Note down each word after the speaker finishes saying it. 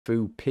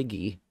Foo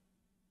Piggy,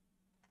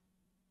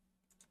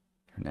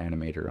 an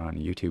animator on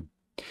YouTube.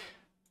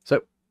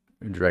 So,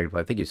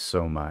 Dragonfly, thank you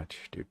so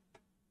much, dude.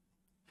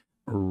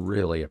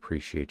 Really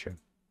appreciate you.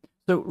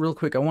 So, real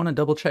quick, I want to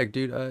double check,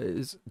 dude.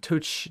 Is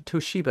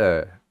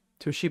Toshiba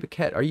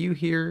Cat, are you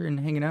here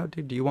and hanging out,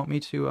 dude? Do you want me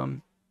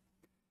to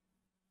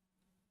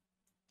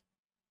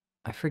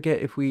I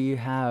forget if we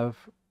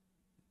have.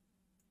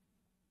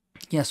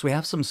 Yes, we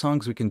have some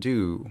songs we can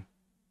do.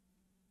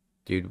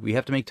 Dude, we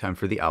have to make time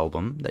for the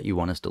album that you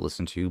want us to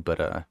listen to,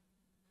 but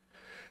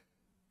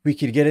we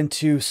could get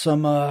into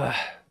some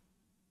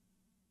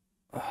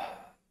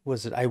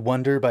was it I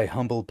Wonder by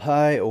Humble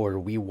Pie or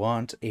We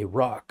Want a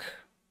Rock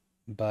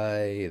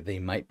by They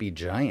Might Be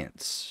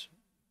Giants.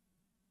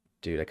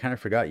 Dude, I kind of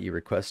forgot you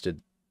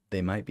requested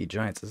They Might Be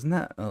Giants. Isn't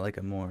that like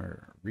a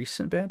more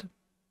recent band?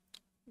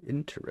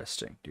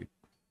 Interesting, dude.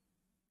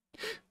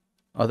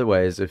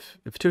 Otherwise, if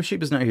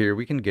Toshiba's not here,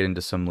 we can get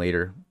into some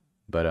later.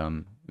 But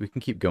we can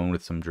keep going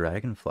with some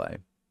Dragonfly.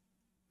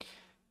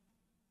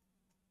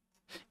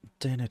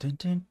 Dun, dun,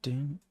 dun,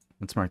 dun.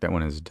 Let's mark that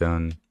one as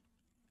done.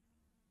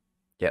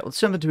 Yeah, let's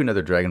jump into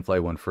another Dragonfly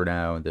one for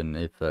now, and then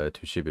if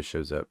Toshiba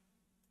shows up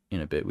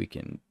in a bit, we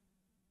can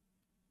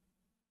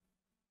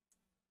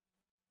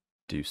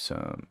do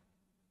some.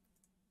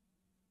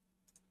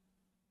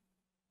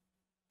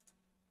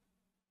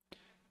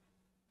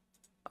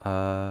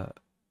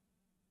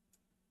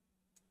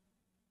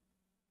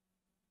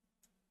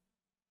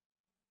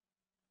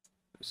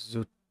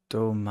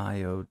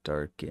 Zutomayo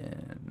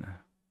Darken.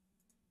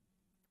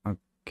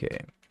 Okay.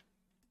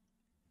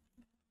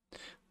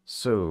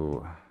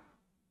 So,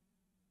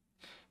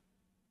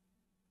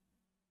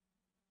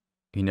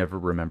 you never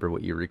remember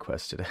what you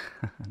requested.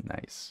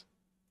 Nice.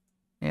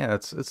 Yeah,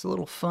 it's a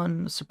little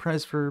fun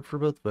surprise for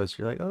both of us.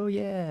 You're like, oh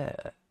yeah.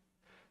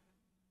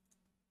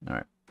 All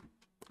right,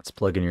 let's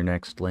plug in your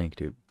next link,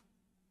 dude.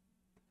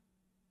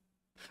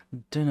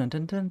 Dun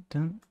dun dun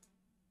dun.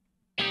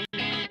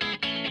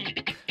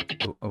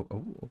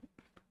 Oh.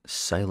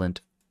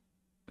 Silent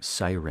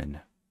Siren.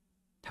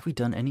 Have we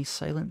done any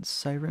Silent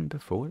Siren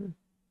before?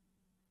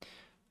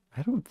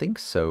 I don't think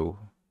so.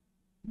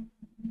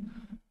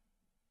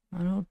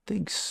 I don't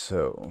think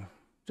so.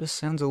 Just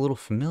sounds a little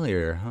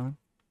familiar, huh?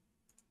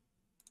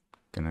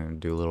 Gonna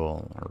do a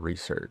little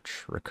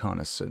research,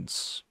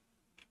 reconnaissance.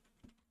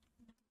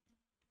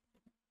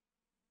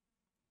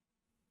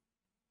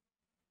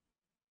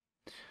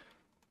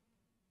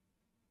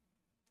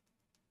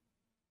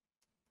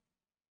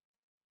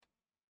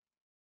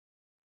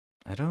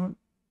 I don't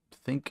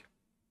think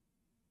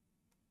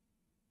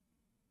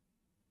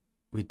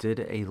we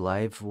did a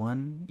live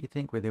one, you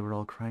think, where they were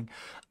all crying?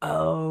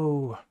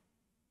 Oh,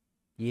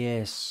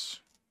 yes.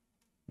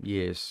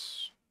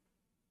 Yes.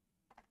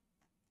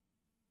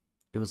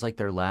 It was like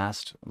their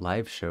last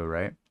live show,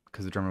 right?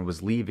 Because the drummer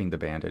was leaving the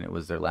band and it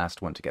was their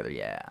last one together.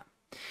 Yeah.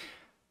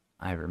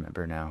 I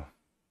remember now.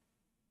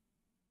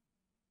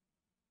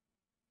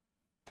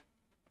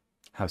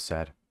 How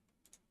sad.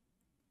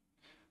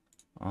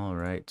 All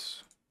right.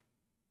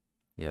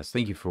 Yes,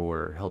 thank you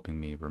for helping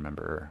me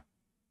remember.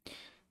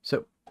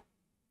 So,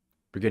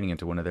 we're getting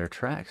into one of their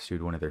tracks,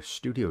 dude, one of their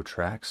studio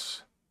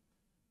tracks.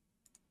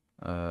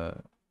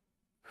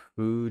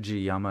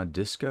 Fujiyama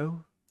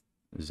Disco?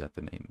 Is that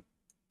the name?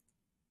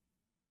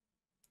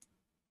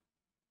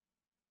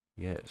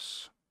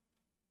 Yes.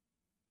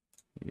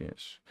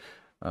 Yes.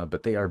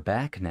 But they are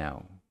back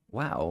now.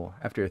 Wow.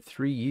 After a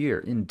 3-year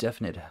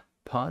indefinite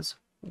pause?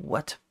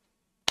 What?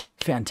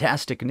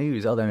 Fantastic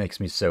news. Oh, that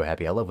makes me so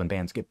happy. I love when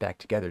bands get back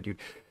together, dude.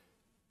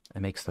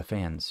 It makes the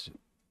fans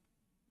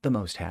the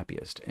most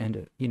happiest.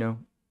 And,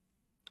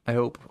 I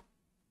hope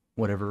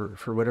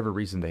for whatever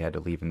reason they had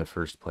to leave in the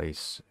first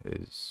place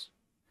is,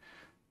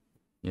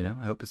 I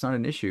hope it's not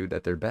an issue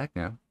that they're back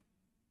now.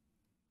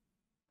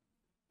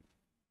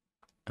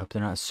 I hope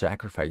they're not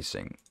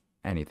sacrificing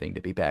anything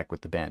to be back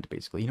with the band,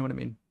 basically. You know what I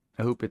mean?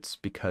 I hope it's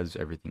because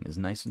everything is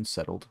nice and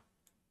settled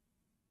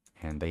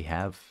and they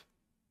have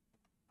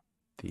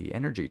the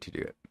energy to do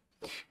it.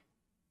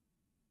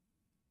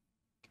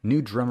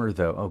 New drummer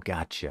though. Oh,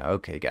 gotcha.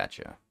 Okay,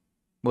 gotcha.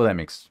 Well, that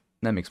makes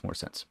more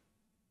sense.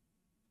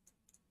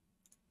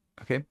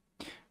 Okay.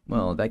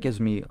 Well, that gives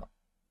me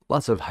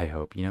lots of high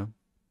hope,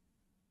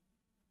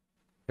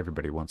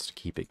 Everybody wants to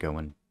keep it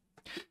going.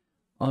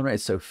 All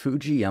right, so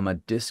Fujiyama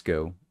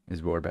Disco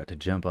is what we're about to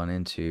jump on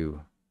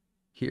into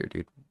here,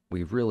 dude.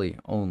 We've really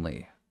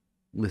only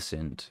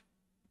listened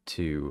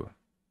to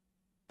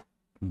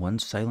one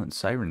Silent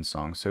Siren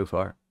song so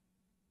far.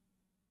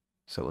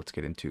 So let's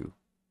get into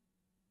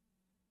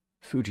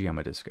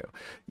Fujiyama Disco.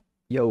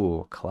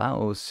 Yo,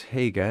 Klaus.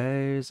 Hey,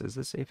 guys. Is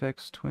this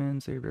Aphex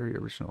Twins? They're very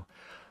original.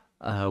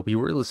 We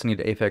were listening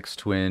to Aphex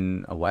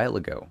Twin a while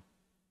ago.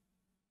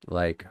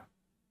 Like,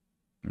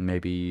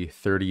 maybe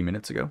 30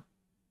 minutes ago.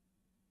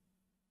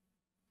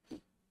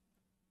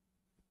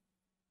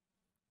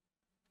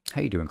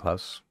 How you doing,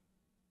 Klaus?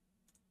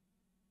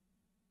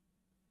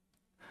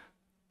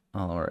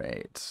 All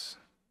right.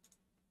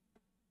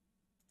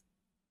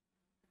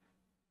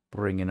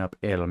 Bringing up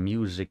El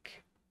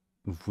Music.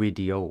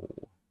 video.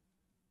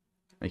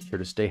 Make sure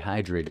to stay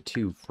hydrated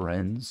too,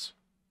 friends.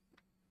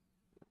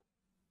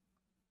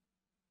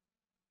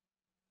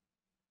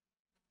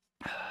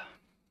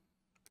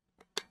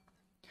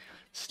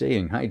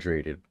 Staying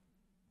hydrated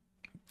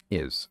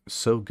is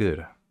so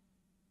good.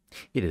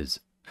 It is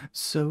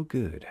so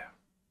good.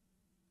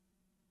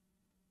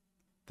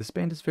 This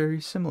band is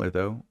very similar,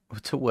 though,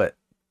 to what?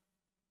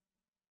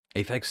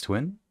 Aphex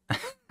Twin?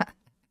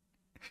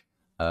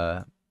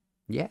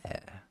 Yeah.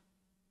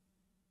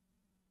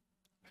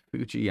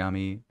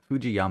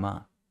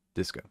 Fujiyama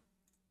Disco.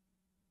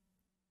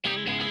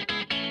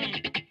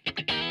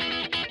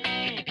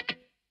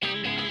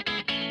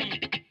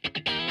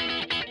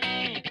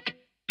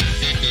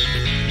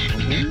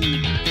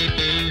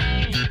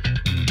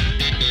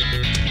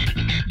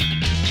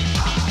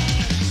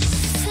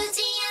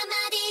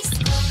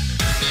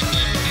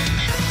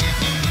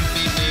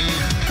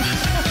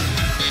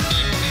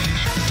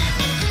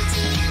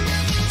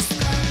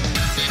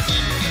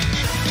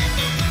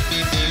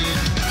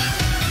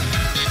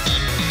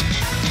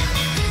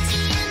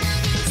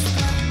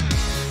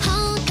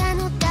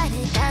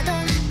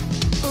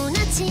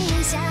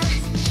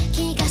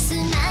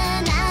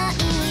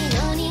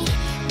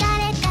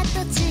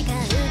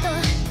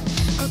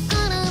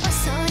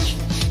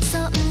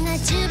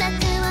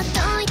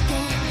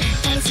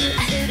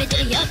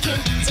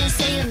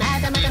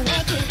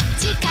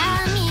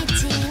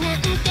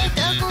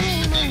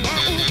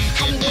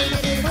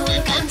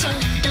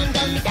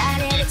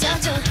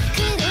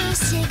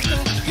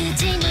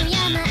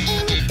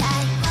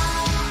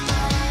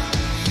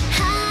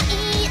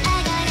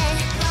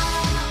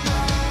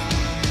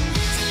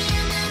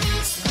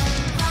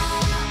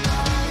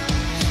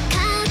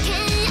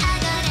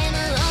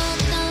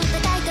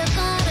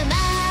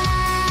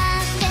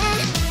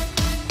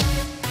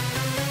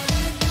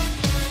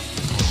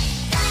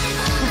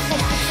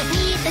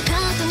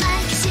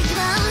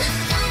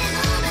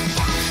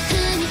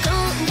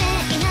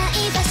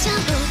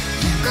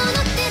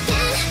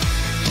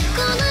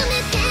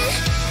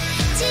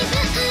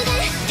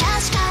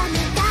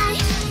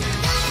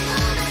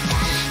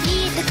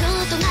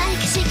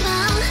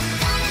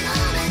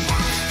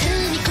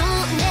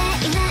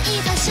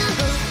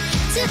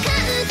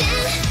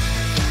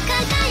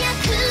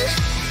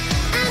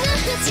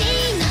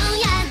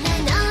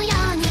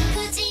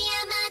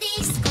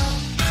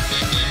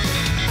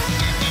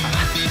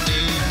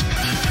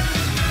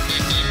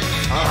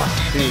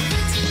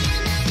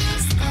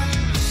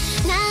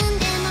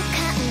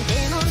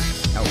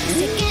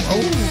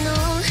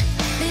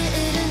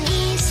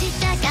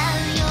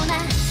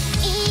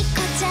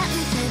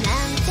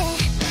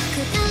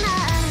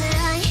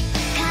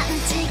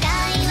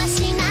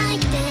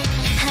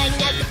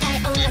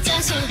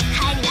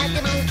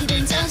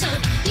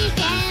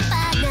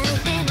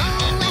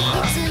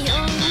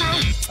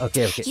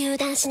 Okay.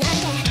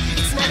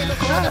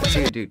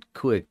 Dude,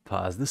 quick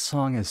pause. This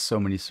song has so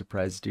many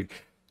surprises, dude.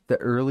 The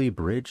early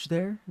bridge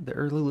there, the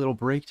early little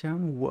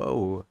breakdown,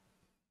 whoa.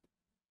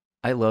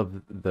 I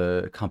love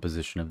the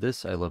composition of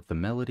this. I love the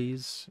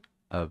melodies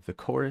of the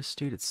chorus,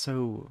 dude. It's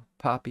so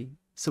poppy,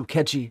 so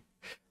catchy.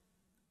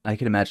 I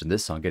can imagine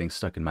this song getting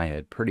stuck in my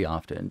head pretty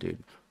often,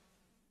 dude.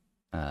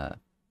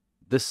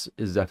 This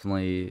is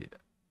definitely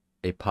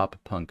a pop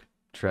punk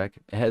track.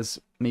 It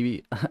has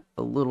maybe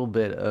a little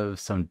bit of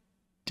some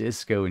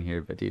disco in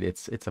here, but dude,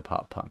 it's a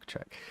pop punk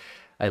track.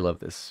 I love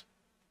this.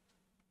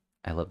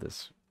 I love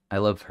this. I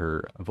love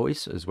her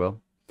voice as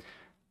well.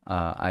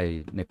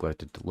 I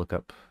neglected to look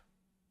up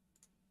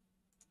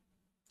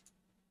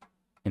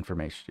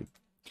information.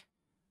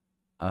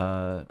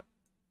 Who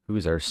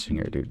is our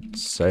singer, dude?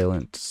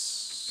 Silent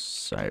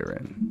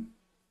Siren.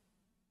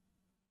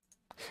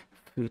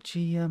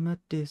 Fujiyama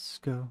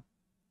Disco.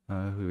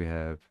 Who we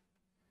have?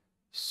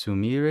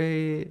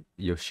 Sumire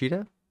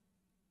Yoshida.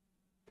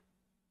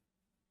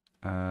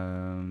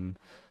 So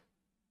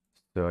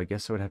I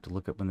guess I would have to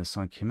look up when this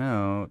song came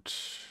out.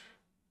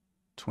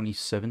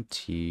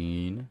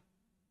 2017.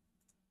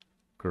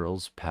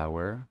 Girls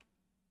Power.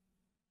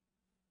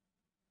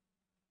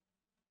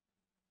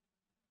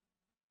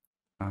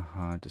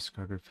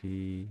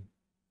 Discography.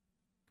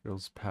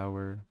 Girls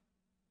Power.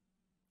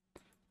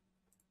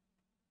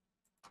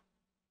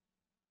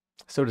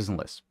 So it doesn't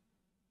list.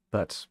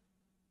 But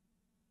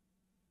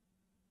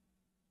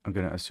I'm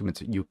gonna assume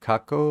it's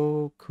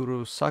Yukako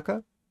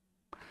Kurosaka.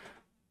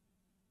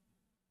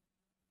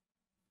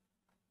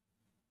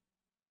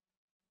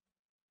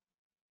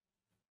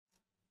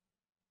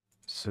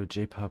 So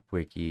J-Pop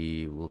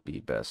Wiki will be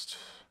best.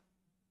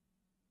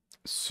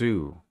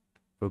 Sue,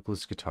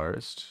 vocalist,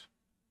 guitarist.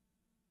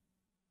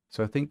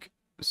 So I think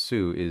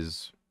Sue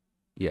is,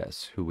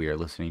 yes, who we are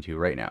listening to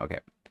right now. Okay.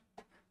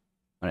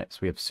 All right, so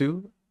we have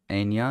Sue,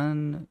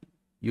 Anyan,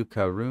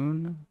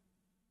 Yukarun,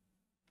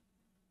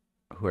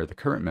 who are the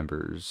current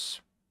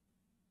members.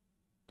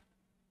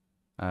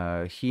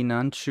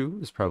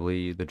 Hinanchu is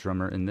probably the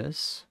drummer in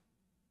this.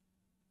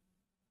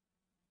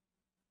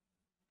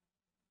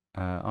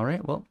 All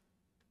right, well,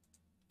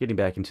 getting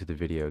back into the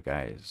video,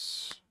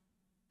 guys.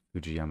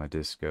 Fujiyama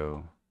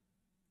Disco.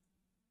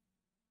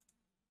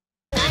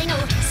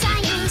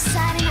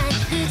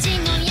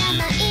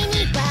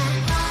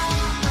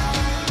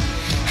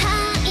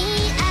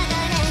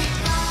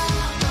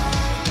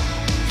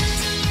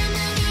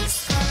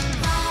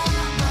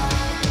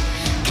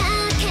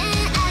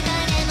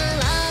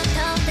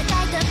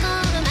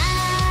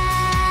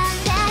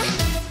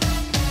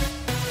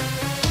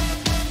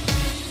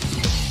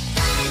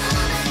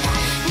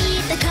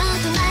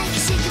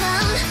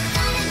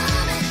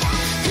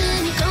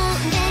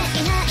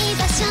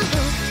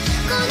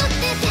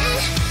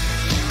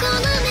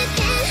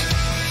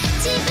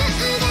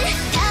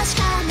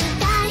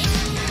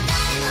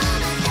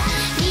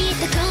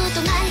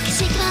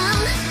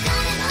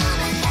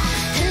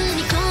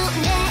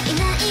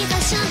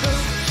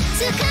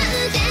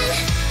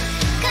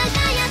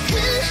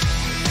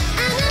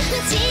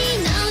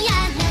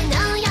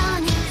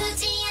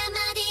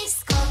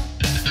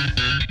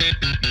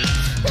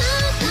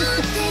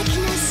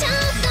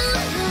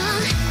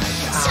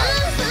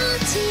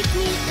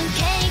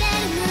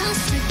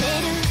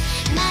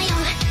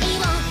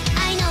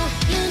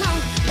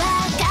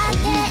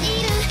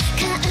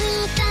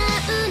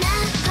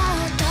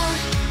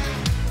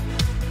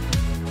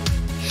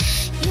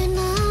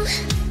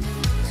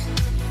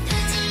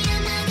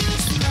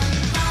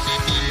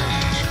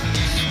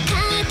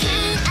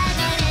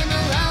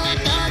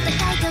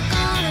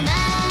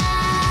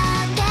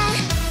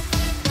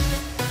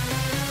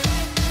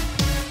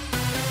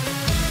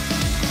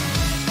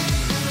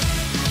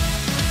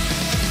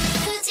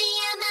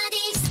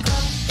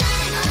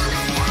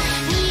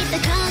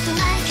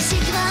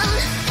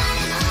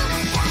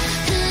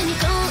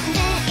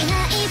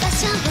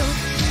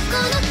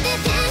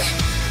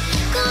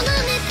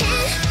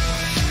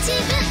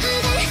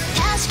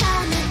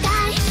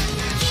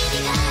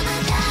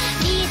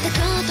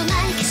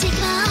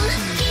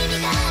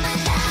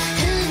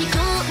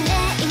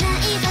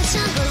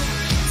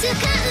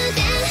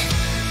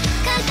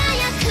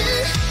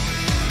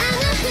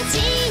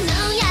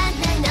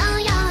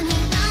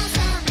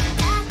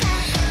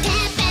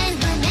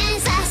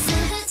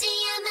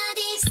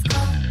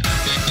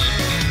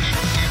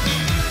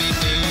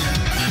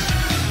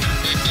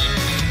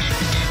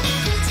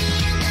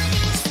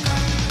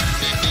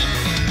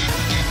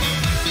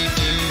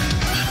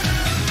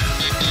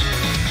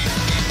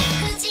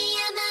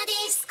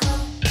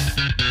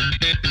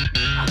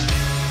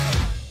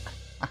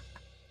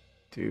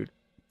 Dude.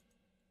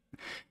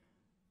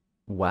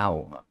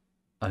 Wow.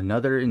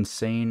 Another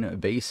insane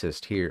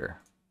bassist here.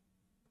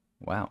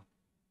 Wow.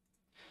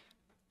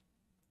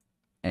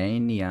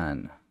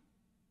 Anyan.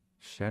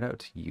 Shout out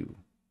to you.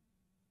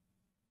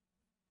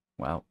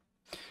 Wow.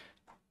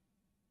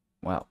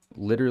 Wow.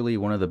 Literally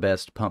one of the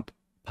best pop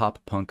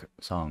punk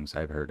songs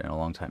I've heard in a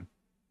long time.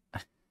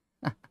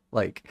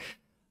 Like,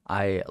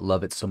 I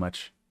love it so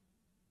much.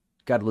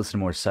 Gotta listen to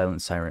more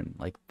Silent Siren.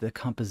 Like, the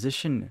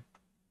composition,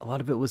 a lot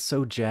of it was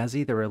so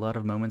jazzy. There were a lot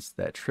of moments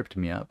that tripped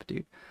me up,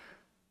 dude.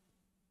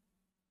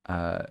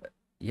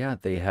 Yeah,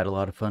 they had a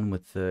lot of fun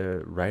with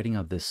the writing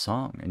of this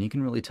song, and you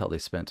can really tell they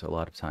spent a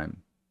lot of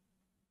time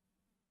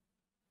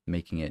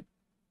making it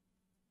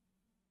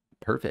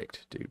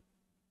perfect, dude.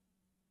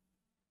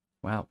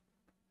 Wow.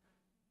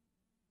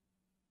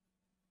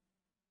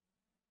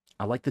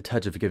 I like the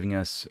touch of giving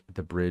us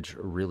the bridge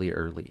really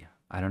early.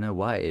 I don't know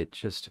why.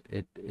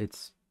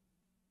 It's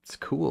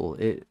cool.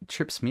 It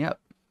trips me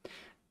up.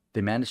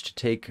 They managed to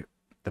take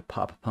the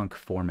pop punk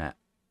format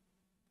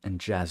and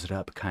jazz it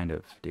up, kind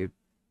of, dude.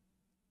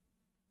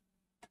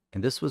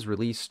 And this was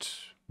released,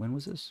 when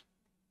was this?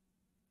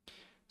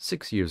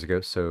 6 years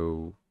ago,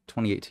 so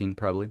 2018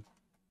 probably.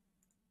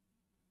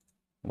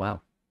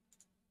 Wow.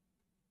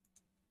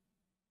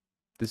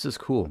 This is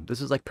cool.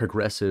 This is like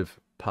progressive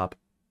pop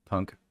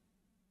punk,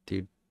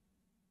 dude.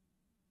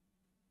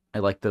 I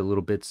like the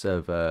little bits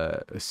of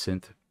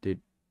synth,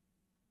 dude.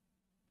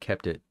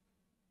 Kept it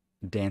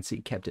dancey,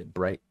 kept it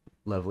bright,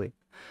 lovely.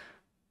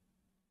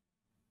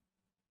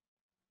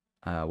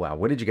 Wow,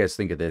 what did you guys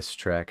think of this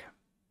track?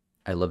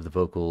 I love the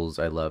vocals,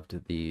 I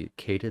loved the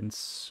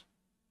cadence,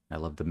 I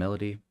love the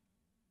melody.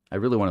 I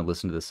really want to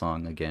listen to the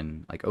song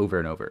again, like over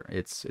and over.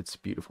 It's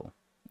beautiful.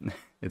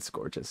 It's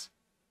gorgeous.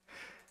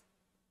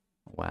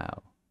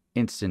 Wow.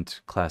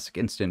 Instant classic,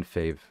 instant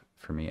fave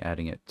for me,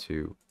 adding it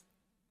to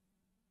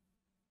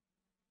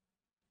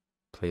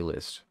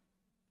playlist.